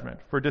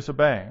judgment for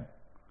disobeying.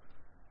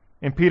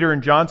 In Peter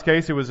and John's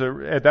case, it was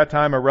at that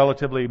time a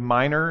relatively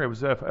minor. It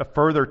was a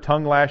further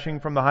tongue lashing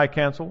from the high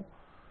council.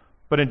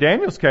 But in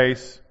Daniel's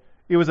case,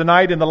 it was a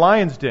night in the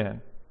lion's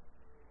den.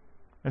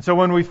 And so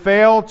when we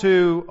fail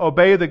to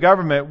obey the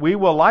government, we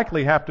will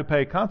likely have to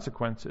pay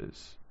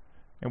consequences.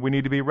 And we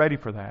need to be ready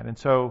for that. And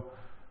so,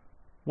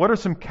 what are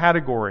some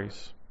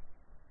categories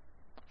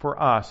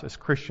for us as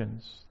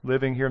Christians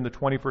living here in the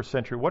 21st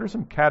century? What are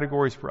some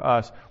categories for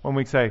us when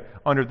we say,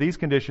 under these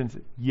conditions,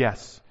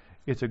 yes,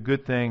 it's a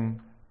good thing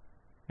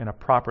and a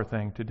proper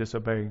thing to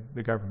disobey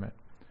the government?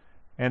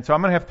 And so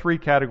I'm going to have three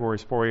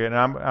categories for you, and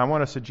I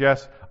want to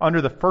suggest under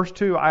the first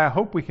two, I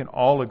hope we can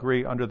all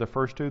agree under the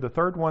first two. The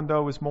third one,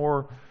 though, is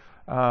more,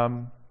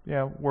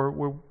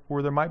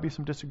 where there might be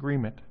some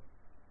disagreement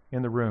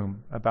in the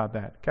room about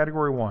that.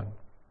 Category one,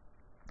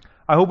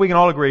 I hope we can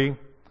all agree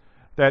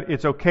that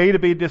it's okay to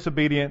be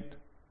disobedient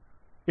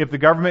if the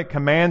government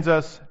commands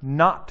us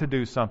not to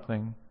do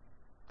something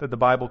that the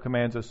Bible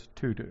commands us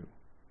to do.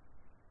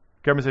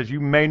 The government says you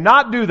may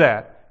not do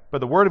that, but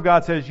the Word of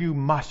God says you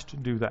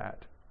must do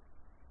that.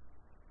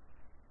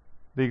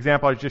 The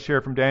example I just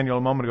shared from Daniel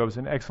a moment ago was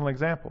an excellent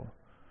example.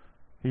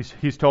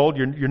 He's told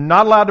you're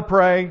not allowed to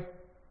pray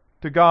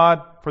to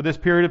God for this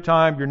period of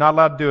time. You're not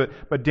allowed to do it.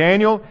 But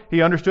Daniel,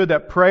 he understood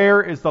that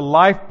prayer is the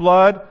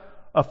lifeblood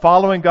of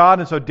following God,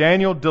 and so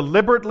Daniel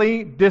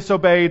deliberately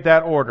disobeyed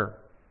that order,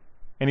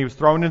 and he was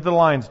thrown into the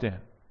lion's den.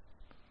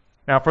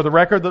 Now, for the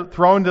record, the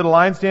thrown into the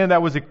lion's den,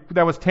 that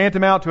was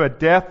tantamount to a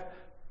death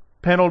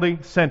penalty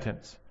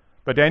sentence.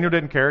 But Daniel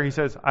didn't care. He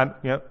says,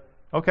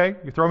 okay,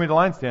 you throw me in the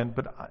lion's den,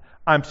 but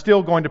I'm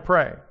still going to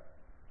pray.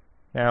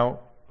 Now,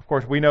 of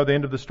course, we know the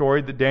end of the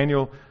story, that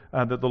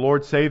that the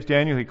Lord saves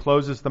Daniel. He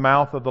closes the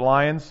mouth of the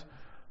lions.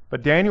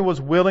 But Daniel was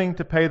willing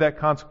to pay that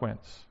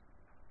consequence.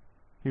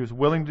 He was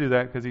willing to do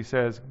that because he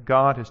says,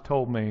 God has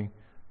told me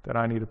that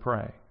I need to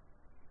pray.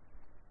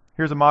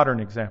 Here's a modern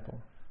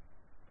example.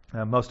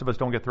 Most of us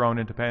don't get thrown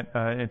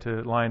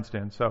into lion's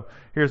dens. So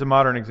here's a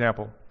modern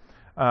example.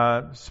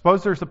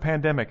 Suppose there's a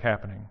pandemic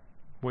happening.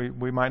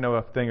 We might know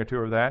a thing or two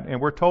of that.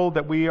 And we're told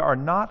that we are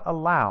not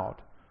allowed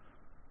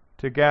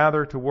to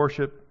gather to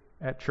worship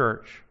at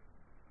church.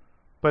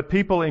 But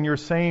people in your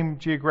same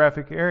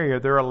geographic area,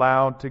 they're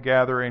allowed to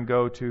gather and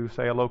go to,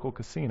 say, a local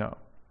casino.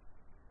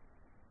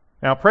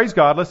 Now, praise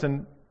God,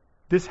 listen,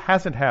 this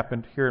hasn't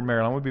happened here in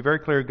Maryland. I want to be very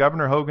clear.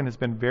 Governor Hogan has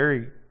been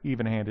very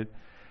even-handed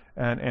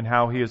in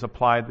how he has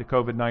applied the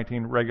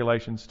COVID-19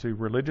 regulations to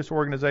religious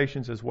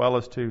organizations as well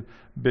as to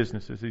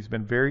businesses. He's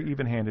been very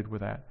even-handed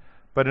with that.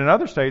 But in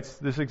other states,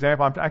 this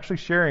example I'm actually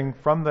sharing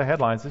from the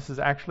headlines, this has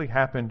actually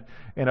happened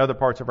in other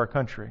parts of our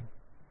country.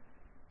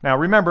 Now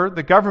remember,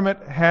 the government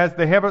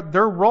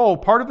their role,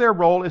 part of their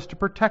role is to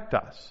protect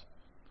us.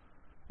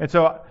 And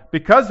so,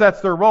 because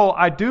that's their role,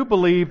 I do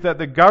believe that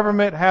the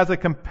government has a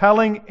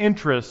compelling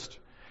interest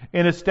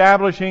in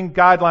establishing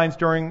guidelines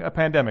during a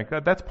pandemic.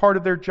 That's part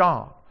of their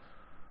job.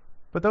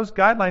 But those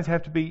guidelines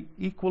have to be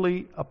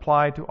equally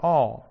applied to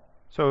all.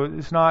 So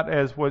it's not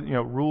as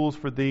rules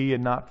for thee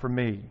and not for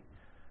me.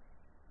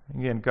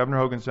 Again, Governor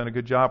Hogan's done a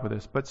good job with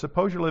this. But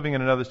suppose you're living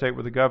in another state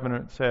where the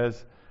government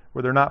says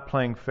where they're not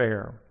playing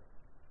fair.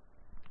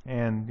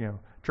 And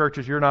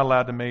churches, you're not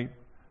allowed to meet,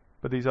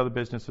 but these other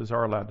businesses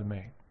are allowed to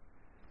meet.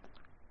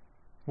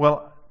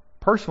 Well,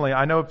 personally,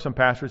 I know of some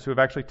pastors who have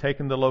actually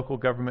taken the local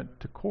government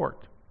to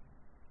court.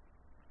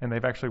 And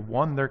they've actually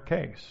won their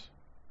case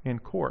in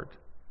court.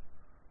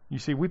 You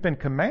see, we've been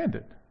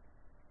commanded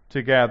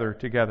to gather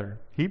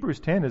together. Hebrews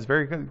 10 is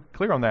very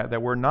clear on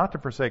that we're not to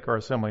forsake our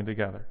assembling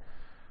together.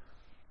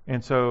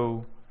 And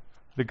so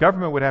the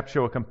government would have to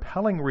show a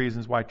compelling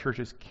reasons why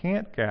churches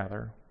can't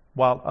gather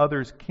while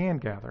others can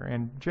gather.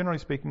 And generally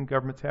speaking,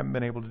 governments haven't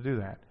been able to do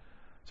that.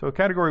 So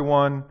category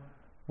 1,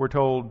 we're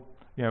told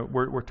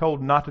we're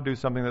told not to do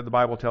something that the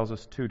Bible tells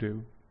us to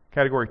do.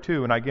 Category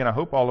 2, and again, I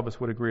hope all of us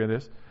would agree on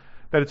this,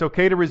 that it's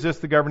okay to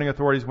resist the governing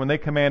authorities when they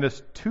command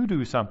us to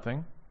do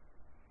something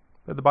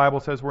that the Bible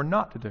says we're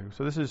not to do.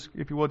 So this is,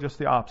 if you will, just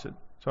the opposite.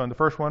 So in the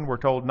first one, we're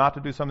told not to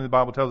do something the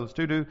Bible tells us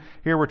to do.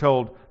 Here we're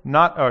told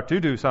not to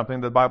do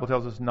something that the Bible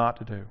tells us not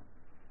to do.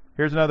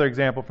 Here's another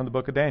example from the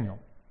book of Daniel.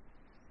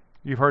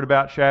 You've heard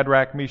about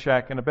Shadrach,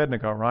 Meshach, and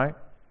Abednego, right?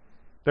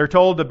 They're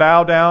told to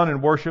bow down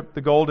and worship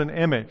the golden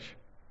image.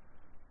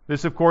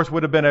 This, of course,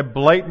 would have been a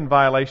blatant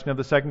violation of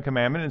the second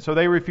commandment, and so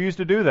they refuse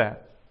to do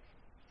that.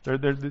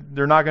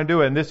 They're not going to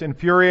do it. And this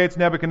infuriates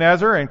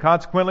Nebuchadnezzar, and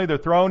consequently they're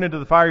thrown into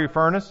the fiery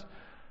furnace,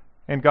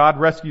 and God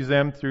rescues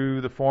them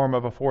through the form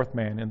of a fourth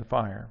man in the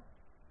fire.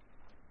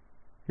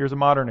 Here's a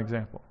modern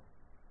example.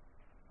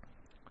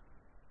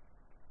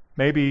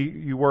 Maybe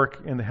you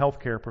work in the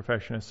healthcare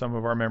profession, as some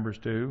of our members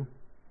do,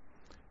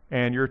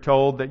 and you're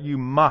told that you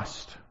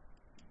must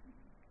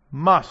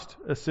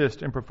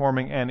assist in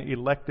performing an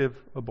elective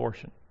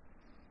abortion.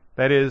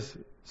 That is,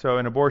 so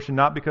an abortion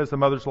not because the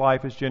mother's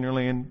life is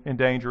genuinely in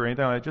danger or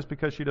anything like that, just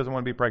because she doesn't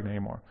want to be pregnant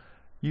anymore.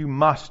 You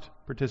must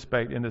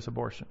participate in this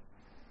abortion.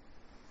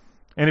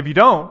 And if you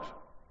don't,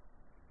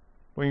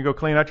 when you go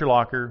clean out your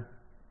locker,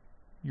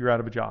 you're out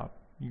of a job.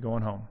 You're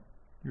going home.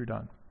 You're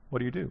done. What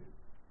do you do?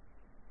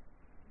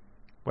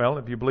 Well,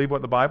 if you believe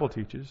what the Bible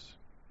teaches,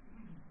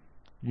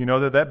 you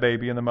know that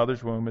baby in the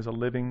mother's womb is a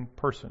living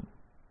person,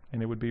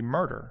 and it would be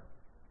murder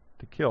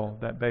to kill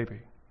that baby.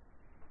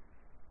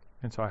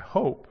 And so I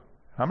hope,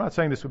 I'm not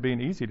saying this would be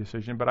an easy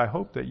decision, but I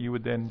hope that you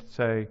would then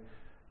say,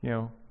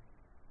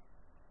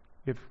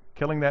 if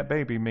killing that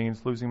baby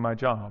means losing my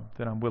job,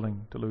 then I'm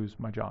willing to lose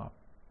my job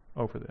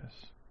over this.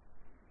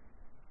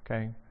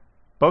 Okay?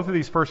 Both of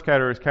these first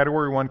categories,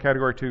 category 1,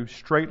 category 2,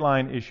 straight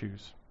line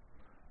issues.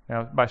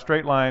 Now, by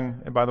straight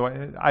line, and by the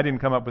way, I didn't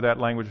come up with that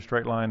language of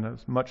straight line. A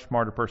much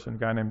smarter person, a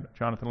guy named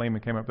Jonathan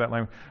Lehman, came up with that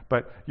language.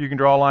 But you can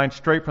draw a line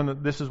straight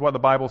from this is what the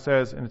Bible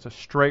says, and it's a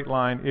straight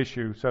line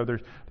issue. So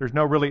there's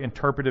no really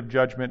interpretive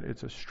judgment.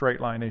 It's a straight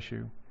line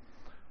issue.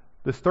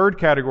 This third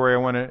category I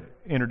want to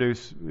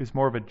introduce is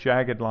more of a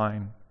jagged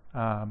line.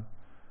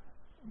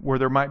 where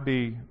there might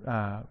be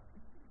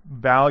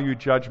value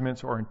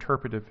judgments or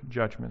interpretive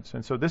judgments.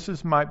 And so this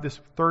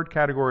third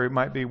category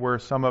might be where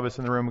some of us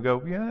in the room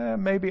go, yeah,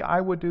 maybe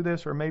I would do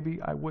this or maybe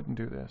I wouldn't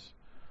do this.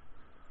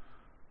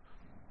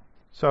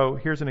 So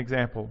here's an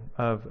example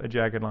of a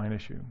jagged line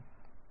issue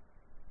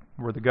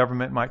where the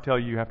government might tell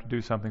you have to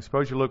do something.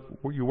 Suppose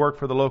you work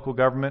for the local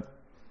government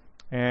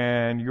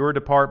and your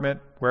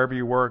department, wherever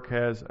you work,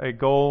 has a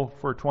goal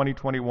for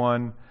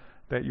 2021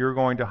 that you're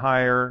going to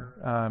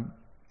hire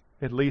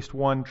at least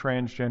one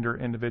transgender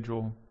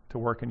individual to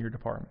work in your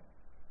department.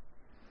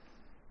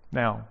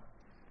 Now,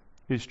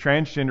 is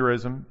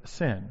transgenderism a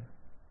sin?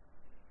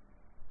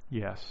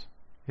 Yes,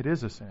 it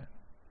is a sin.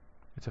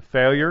 It's a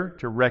failure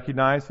to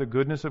recognize the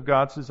goodness of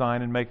God's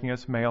design in making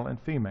us male and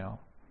female.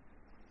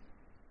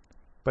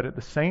 But at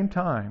the same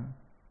time,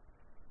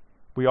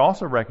 we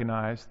also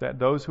recognize that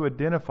those who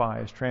identify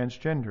as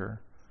transgender,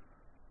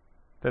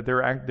 that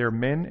they're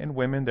men and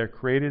women, they're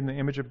created in the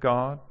image of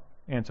God,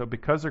 and so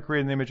because they're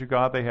created in the image of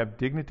God, they have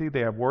dignity, they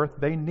have worth,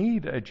 they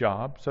need a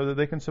job so that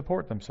they can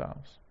support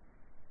themselves.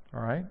 All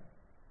right?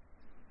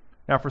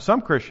 Now, for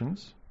some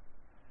Christians,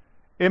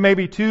 it may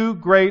be too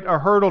great a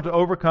hurdle to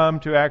overcome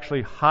to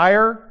actually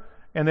hire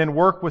and then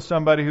work with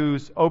somebody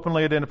who's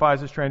openly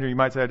identifies as transgender. You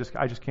might say,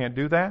 I just can't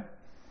do that.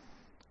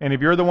 And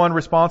if you're the one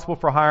responsible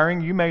for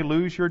hiring, you may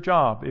lose your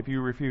job if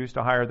you refuse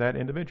to hire that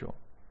individual.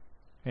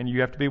 And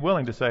you have to be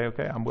willing to say,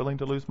 okay, I'm willing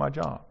to lose my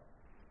job.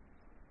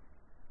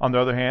 On the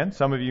other hand,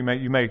 some of you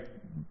may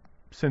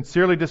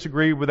sincerely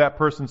disagree with that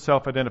person's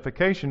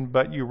self-identification,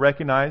 but you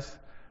recognize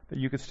that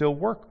you could still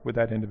work with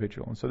that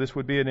individual. And so this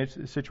would be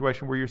a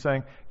situation where you're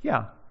saying,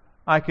 yeah,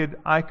 I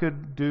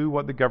could do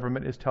what the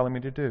government is telling me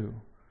to do.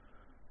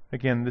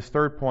 Again, this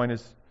third point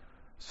is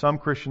some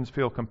Christians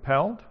feel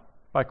compelled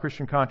by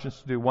Christian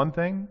conscience to do one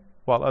thing,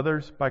 while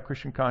others by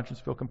Christian conscience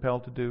feel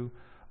compelled to do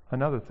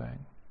another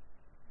thing.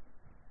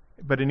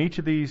 But in each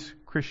of these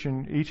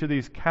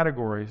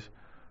categories,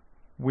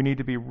 we need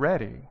to be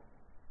ready.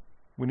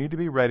 We need to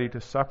be ready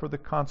to suffer the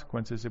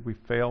consequences if we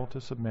fail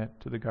to submit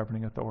to the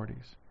governing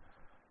authorities.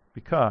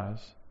 Because,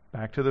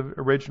 back to the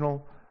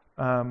original,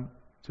 to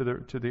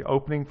the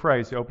opening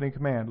phrase, the opening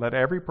command, let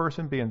every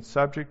person be in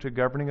subject to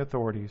governing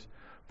authorities,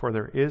 for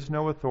there is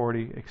no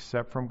authority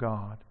except from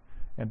God,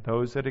 and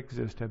those that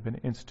exist have been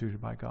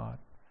instituted by God.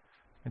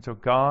 And so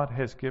God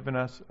has given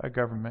us a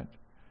government,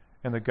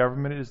 and the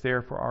government is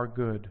there for our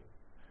good.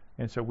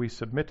 And so we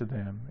submit to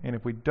them. And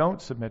if we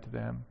don't submit to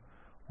them,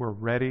 we're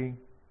ready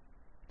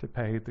to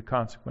pay the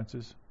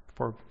consequences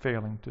for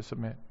failing to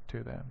submit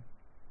to them.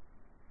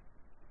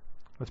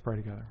 Let's pray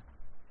together.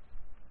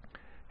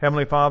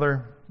 Heavenly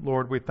Father,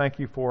 Lord, we thank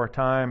you for our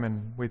time,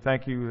 and we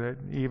thank you that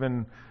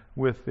even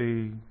with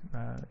the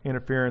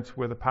interference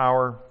with the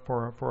power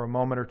for a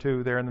moment or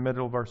two there in the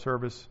middle of our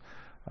service,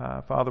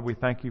 Father, we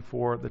thank you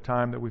for the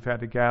time that we've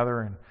had to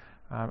gather, and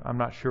I'm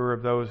not sure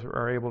if those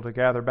are able to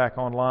gather back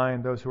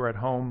online, those who are at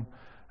home,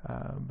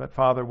 but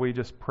Father, we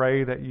just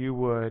pray that you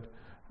would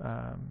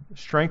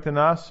strengthen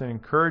us and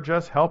encourage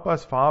us. Help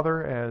us,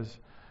 Father, as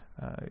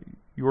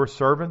your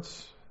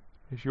servants,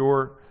 as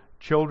your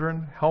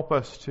children. Help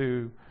us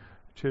to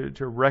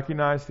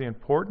recognize the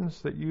importance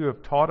that you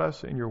have taught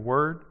us in your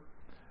word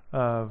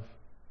of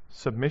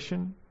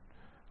submission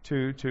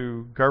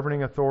to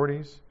governing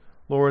authorities.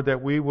 Lord,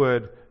 that we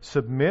would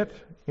submit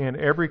in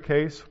every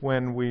case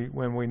when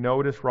we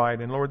know it is right.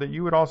 And Lord, that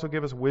you would also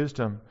give us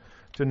wisdom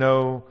to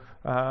know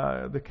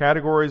the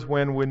categories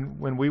when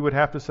we would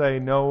have to say,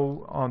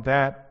 no, on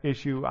that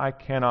issue I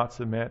cannot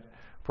submit,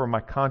 for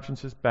my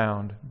conscience is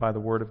bound by the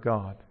word of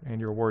God. And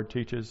your word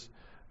teaches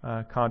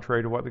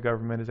contrary to what the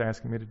government is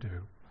asking me to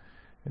do.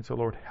 And so,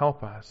 Lord,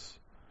 help us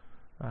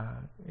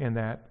in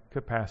that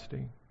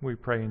capacity. We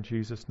pray in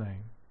Jesus'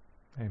 name.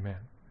 Amen.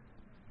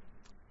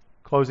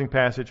 Closing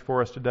passage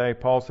for us today.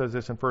 Paul says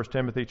this in 1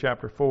 Timothy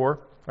chapter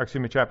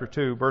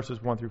 2,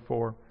 verses 1 through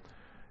 4.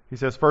 He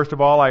says, first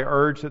of all, I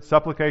urge that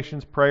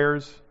supplications,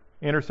 prayers,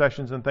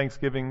 intercessions, and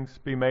thanksgivings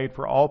be made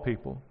for all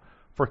people,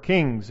 for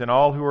kings and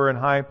all who are in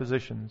high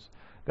positions,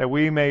 that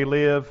we may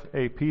live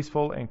a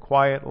peaceful and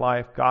quiet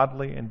life,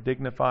 godly and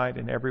dignified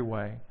in every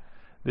way.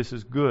 This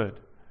is good,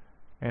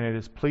 and it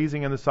is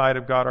pleasing in the sight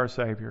of God our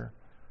Savior,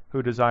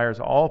 who desires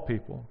all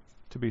people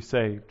to be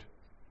saved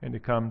and to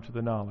come to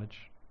the knowledge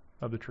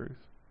of the truth.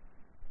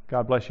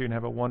 God bless you, and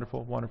have a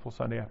wonderful, wonderful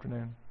Sunday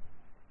afternoon.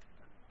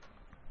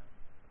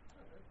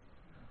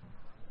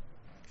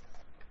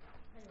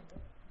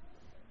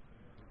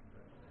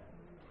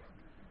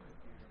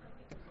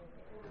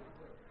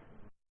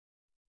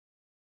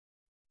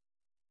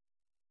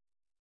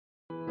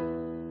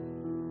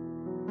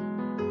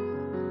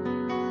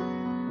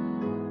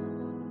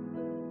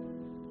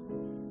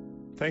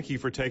 Thank you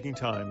for taking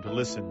time to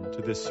listen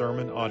to this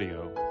sermon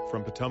audio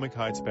from Potomac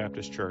Heights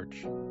Baptist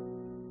Church.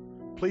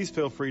 Please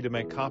feel free to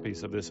make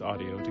copies of this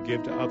audio to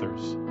give to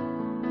others,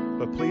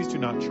 but please do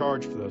not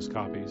charge for those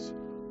copies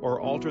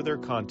or alter their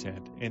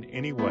content in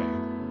any way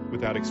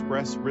without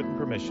express written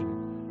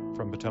permission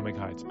from Potomac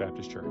Heights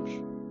Baptist Church.